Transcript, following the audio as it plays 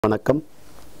வணக்கம்.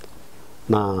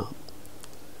 நான்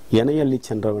எனையள்ளி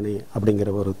சென்றவனே அப்படிங்கிற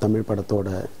ஒரு தமிழ் படத்தோட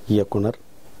இயக்குனர்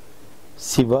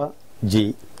சிவா ஜி.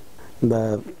 இந்த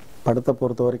படத்தை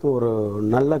பொறுத்த வரைக்கும் ஒரு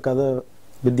நல்ல கதை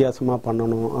வித்தியாசமாக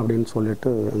பண்ணணும் அப்படின்னு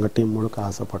சொல்லிட்டு எங்கள் டீம் முழுக்க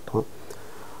ஆசைப்பட்டோம்.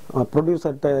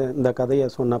 ப்ரொடியூசர்கிட்ட இந்த கதையை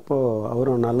சொன்னப்போ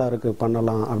அவரும் நல்லா இருக்குது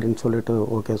பண்ணலாம் அப்படின்னு சொல்லிட்டு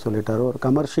ஓகே சொல்லிட்டாரு. ஒரு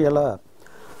கமர்ஷியலாக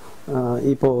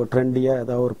இப்போது ட்ரெண்டியாக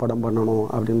ஏதாவது ஒரு படம் பண்ணணும்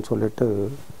அப்படின்னு சொல்லிட்டு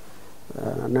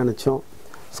நினச்சோம்.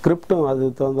 ஸ்கிரிப்டும் அது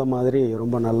தகுந்த மாதிரி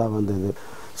ரொம்ப நல்லா வந்தது.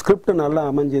 ஸ்கிரிப்ட் நல்லா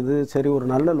அமைஞ்சுது. சரி, ஒரு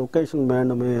நல்ல லொக்கேஷன்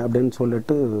வேணுமே அப்படின்னு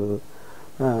சொல்லிட்டு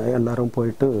எல்லோரும்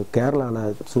போயிட்டு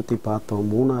கேரளாவில் சுற்றி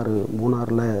பார்த்தோம்.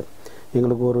 மூணாரில்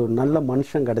எங்களுக்கு ஒரு நல்ல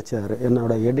மனுஷன் கிடைச்சார்.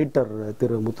 என்னோட எடிட்டர்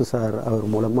திரு முத்து சார் அவர்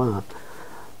மூலமாக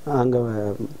அங்கே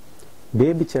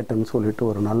பேபி சேட்டன்னு சொல்லிட்டு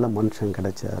ஒரு நல்ல மனுஷன்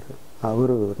கிடைச்சார்.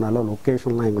 அவர் நல்ல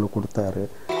லொக்கேஷன்லாம் எங்களுக்கு கொடுத்தாரு.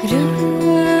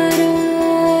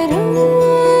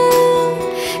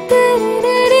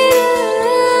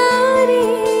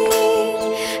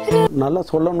 நல்லா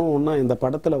சொல்லணும்னா இந்த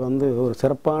படத்தில் ஒரு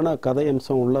சிறப்பான கதை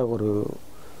அம்சம் உள்ள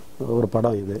ஒரு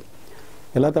படம் இது.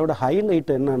 எல்லாத்த விட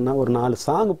ஹைலைட் என்னன்னா ஒரு 4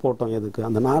 சாங் போட்டோம். எதுக்கு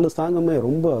அந்த 4 சாங்குமே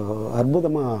ரொம்ப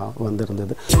அற்புதமாக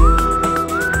வந்திருந்தது.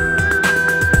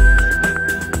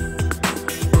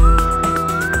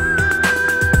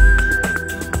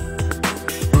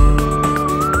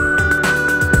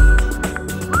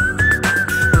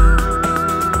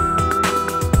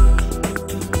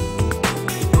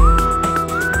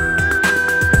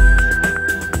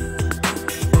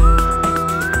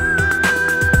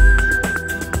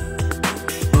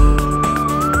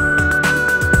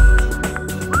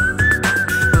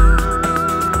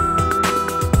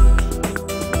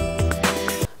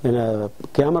 எங்கள்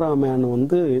கேமராமேன்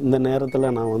இந்த நேரத்தில்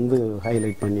நான்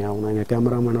ஹைலைட் பண்ணி ஆகணும். எங்கள்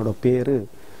கேமராமேனோட பேர்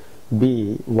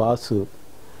வாசு.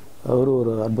 அவர்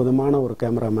ஒரு அற்புதமான ஒரு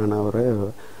கேமராமேன்.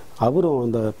 அவரும்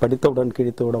அந்த படித்தவுடன்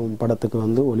கிழித்தவுடன்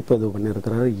படத்துக்கு ஒளிப்பதிவு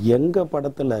பண்ணியிருக்கிறாரு. எங்கள்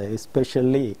படத்தில்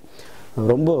எஸ்பெஷலி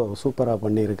ரொம்ப சூப்பராக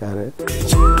பண்ணியிருக்காரு.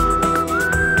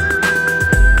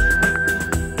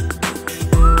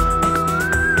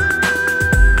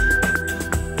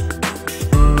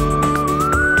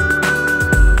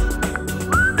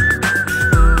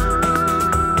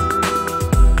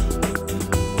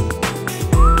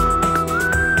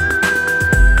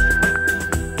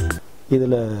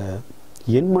 இதில்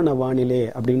என்மன வானிலே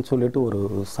அப்படின்னு சொல்லிட்டு ஒரு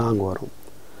சாங் வரும்.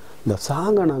 இந்த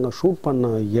சாங்கை நாங்கள் ஷூட்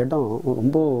பண்ண இடம்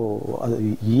ரொம்ப அது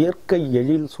இயற்கை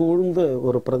எழில் சூழ்ந்த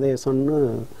ஒரு பிரதேசம்னு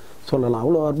சொல்லலாம்.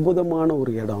 அவ்வளோ அற்புதமான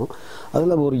ஒரு இடம்.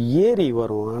 அதில் ஒரு ஏரி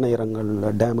வரும். ஆனையரங்கல்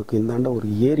டேமுக்கு இந்தாண்ட ஒரு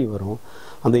ஏரி வரும்.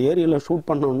 அந்த ஏரியில் ஷூட்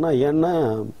பண்ணோம்னா ஏன்னா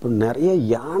நிறைய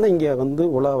யானைங்க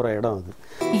உலாவுற இடம் அது.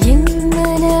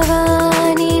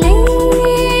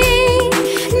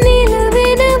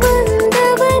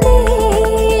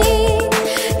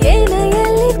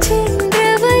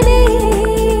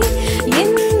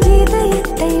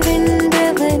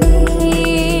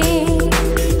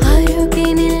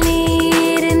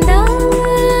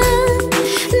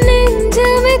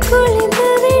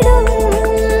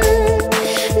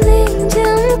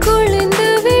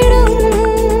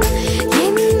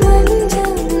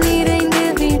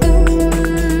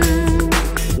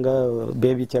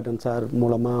 பேபி சேட்டன் சார்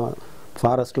மூலமாக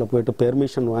ஃபாரஸ்ட்டில் போயிட்டு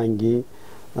பெர்மிஷன் வாங்கி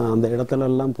அந்த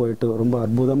இடத்துலலாம் போயிட்டு ரொம்ப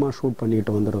அற்புதமாக ஷூட்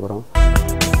பண்ணிட்டு வந்துருக்குறோம்.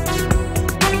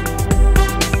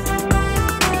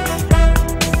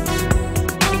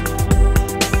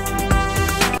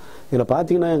 இதில்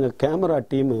பார்த்தீங்கன்னா எங்கள் கேமரா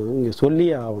டீமு இங்கே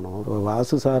சொல்லியே ஆகணும்.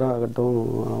 வாசு சாராகட்டும்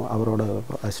அவரோட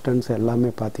அசிஸ்டன்ட்ஸ்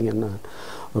எல்லாமே பார்த்திங்கன்னா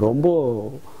ரொம்ப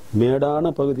மேடான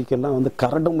பகுதிக்கெல்லாம்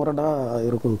கரடு முரடாக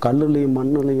இருக்கும். கல்லுலேயும்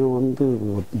மண்ணுலேயும்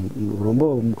ரொம்ப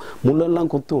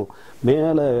முள்ளெல்லாம் குத்தும்.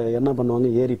 மேலே என்ன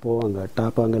பண்ணுவாங்க, ஏறி போவாங்க.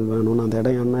 டாப்பாங்கல் வேணும்னு அந்த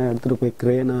இடம் என்ன எடுத்துகிட்டு போய்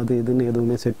கிரேன் அது இதுன்னு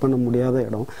எதுவுமே செட் பண்ண முடியாத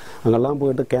இடம். அங்கெல்லாம்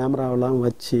போயிட்டு கேமராவெல்லாம்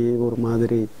வச்சு ஒரு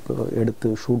மாதிரி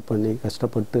எடுத்து ஷூட் பண்ணி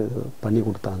கஷ்டப்பட்டு பண்ணி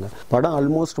கொடுத்தாங்க. படம்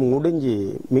ஆல்மோஸ்ட் முடிஞ்சு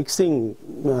மிக்சிங்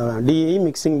டிஐ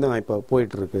மிக்சிங் தான் இப்போ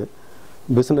போயிட்டுருக்கு.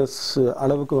 பிஸ்னஸ்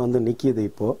அளவுக்கு நிற்கிது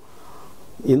இப்போது.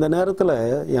 இந்த நேரத்தில்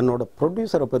என்னோட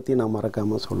ப்ரொடியூசரை பற்றி நான்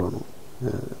மறக்காமல் சொல்லணும்.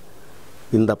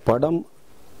 இந்த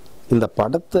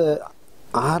படத்தை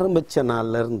ஆரம்பித்த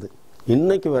நாள்லேருந்து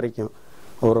இன்னைக்கு வரைக்கும்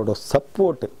அவரோட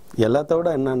சப்போர்ட்டு எல்லாத்த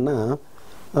விட என்னன்னா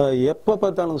எப்போ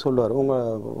பார்த்தாலும் சொல்லுவார்,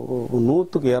 உங்கள்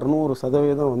 100க்கு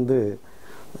 200%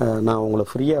 நான் உங்களை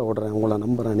ஃப்ரீயாக விடுறேன், உங்களை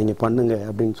நம்புகிறேன், நீங்கள் பண்ணுங்க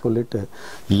அப்படின்னு சொல்லிட்டு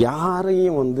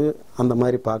யாரையும் அந்த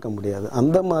மாதிரி பார்க்க முடியாது.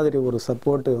 அந்த மாதிரி ஒரு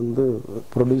சப்போர்ட்டு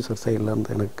ப்ரொடியூசர்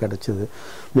சைட்லேருந்து எனக்கு கிடச்சிது.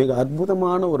 மிக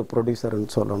அற்புதமான ஒரு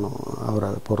ப்ரொடியூசர்னு சொல்லணும்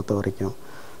அவரை பொறுத்த வரைக்கும்.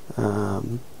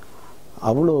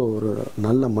 அவ்வளோ ஒரு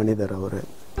நல்ல மனிதர் அவர்.